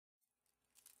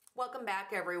Welcome back,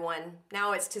 everyone.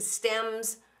 Now it's to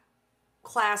stems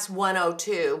class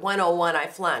 102. 101 I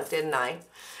flunked, didn't I?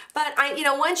 But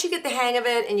once you get the hang of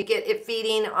it and you get it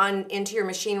feeding on into your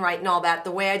machine right and all that,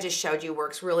 the way I just showed you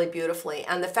works really beautifully.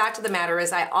 And the fact of the matter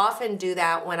is I often do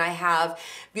that when I have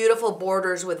beautiful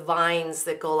borders with vines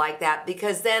that go like that,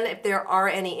 because then if there are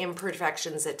any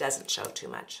imperfections, it doesn't show too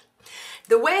much.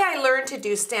 The way I learned to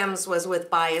do stems was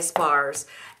with bias bars.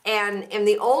 And in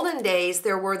the olden days,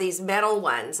 there were these metal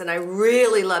ones, and I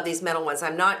really love these metal ones.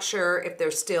 I'm not sure if they're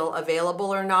still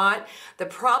available or not. The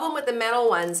problem with the metal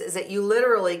ones is that you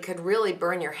literally could really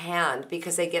burn your hand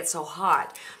because they get so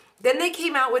hot. Then they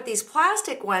came out with these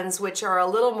plastic ones, which are a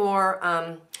little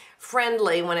more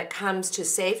friendly when it comes to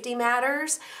safety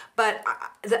matters, but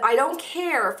I don't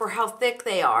care for how thick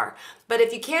they are. But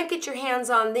if you can't get your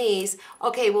hands on these,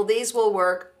 okay, well, these will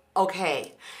work.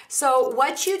 Okay, so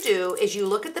what you do is you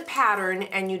look at the pattern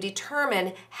and you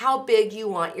determine how big you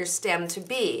want your stem to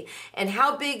be. And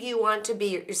how big you want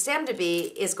your stem to be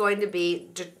is going to be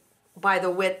by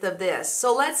the width of this.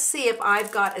 So let's see if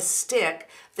I've got a stick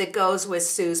that goes with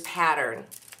Sue's pattern.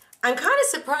 I'm kind of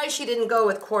surprised she didn't go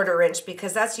with 1/4 inch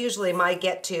because that's usually my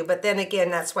get-to, but then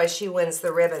again, that's why she wins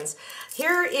the ribbons.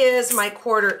 Here is my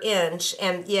 1/4 inch,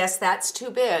 and yes, that's too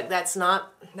big. That's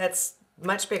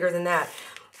much bigger than that.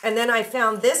 And then I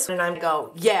found this and I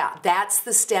go, yeah, that's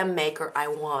the stem maker I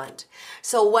want.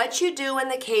 So what you do in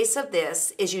the case of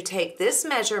this is you take this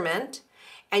measurement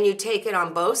and you take it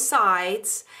on both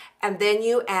sides, and then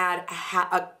you add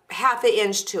a half an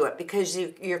inch to it because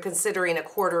you're considering a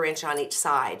 1/4 inch on each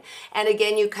side. And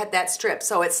again, you cut that strip.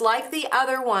 So it's like the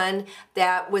other one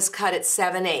that was cut at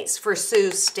 7/8 for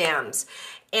Sue's stems.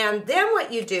 And then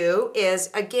what you do is,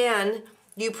 again,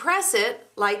 you press it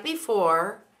like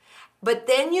before, but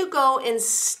then you go and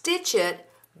stitch it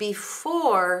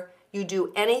before you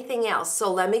do anything else. So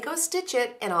let me go stitch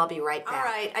it and I'll be right back. All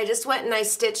right, I just went and I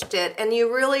stitched it, and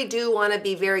you really do want to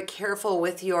be very careful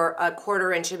with your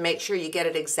 1/4 inch and make sure you get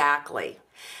it exactly.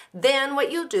 Then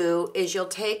what you'll do is you'll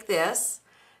take this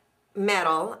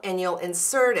metal and you'll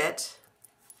insert it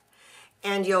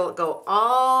and you'll go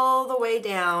all the way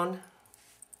down.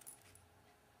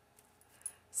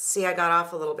 See, I got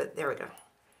off a little bit. There we go.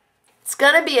 It's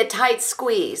going to be a tight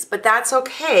squeeze, but that's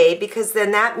okay because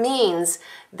then that means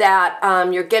that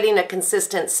you're getting a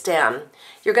consistent stem.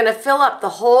 You're going to fill up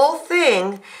the whole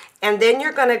thing, and then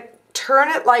you're going to turn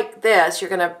it like this.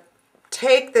 You're going to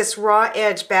take this raw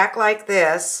edge back like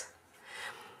this,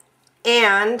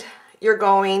 and you're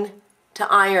going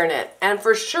to iron it. And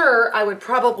for sure, I would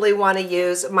probably want to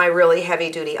use my really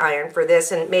heavy-duty iron for this,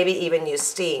 and maybe even use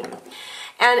steam.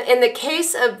 And in the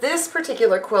case of this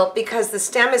particular quilt, because the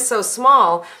stem is so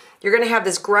small, you're going to have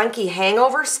this grunky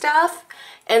hangover stuff.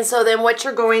 And so then what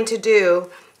you're going to do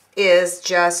is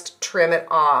just trim it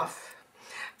off.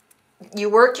 You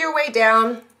work your way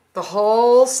down the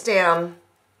whole stem,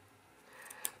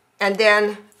 and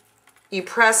then you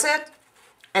press it,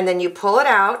 and then you pull it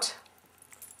out.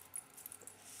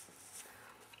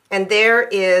 And there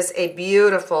is a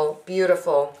beautiful,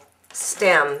 beautiful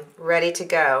stem ready to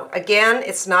go. Again,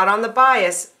 it's not on the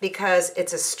bias because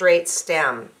it's a straight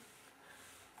stem.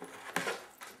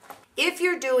 If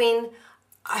you're doing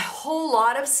a whole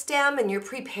lot of stem and you're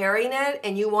preparing it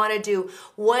and you want to do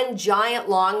one giant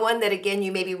long one that again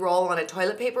you maybe roll on a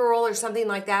toilet paper roll or something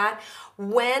like that,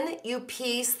 when you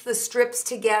piece the strips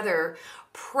together,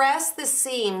 press the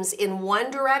seams in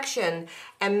one direction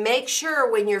and make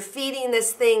sure when you're feeding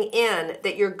this thing in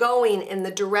that you're going in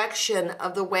the direction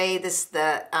of the way the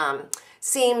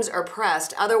seams are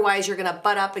pressed. Otherwise, you're going to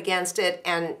butt up against it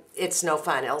and it's no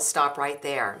fun. It'll stop right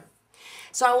there.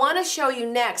 So I want to show you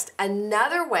next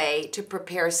another way to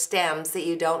prepare stems that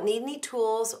you don't need any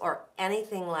tools or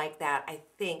anything like that. I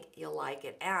think you'll like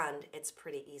it, and it's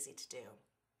pretty easy to do.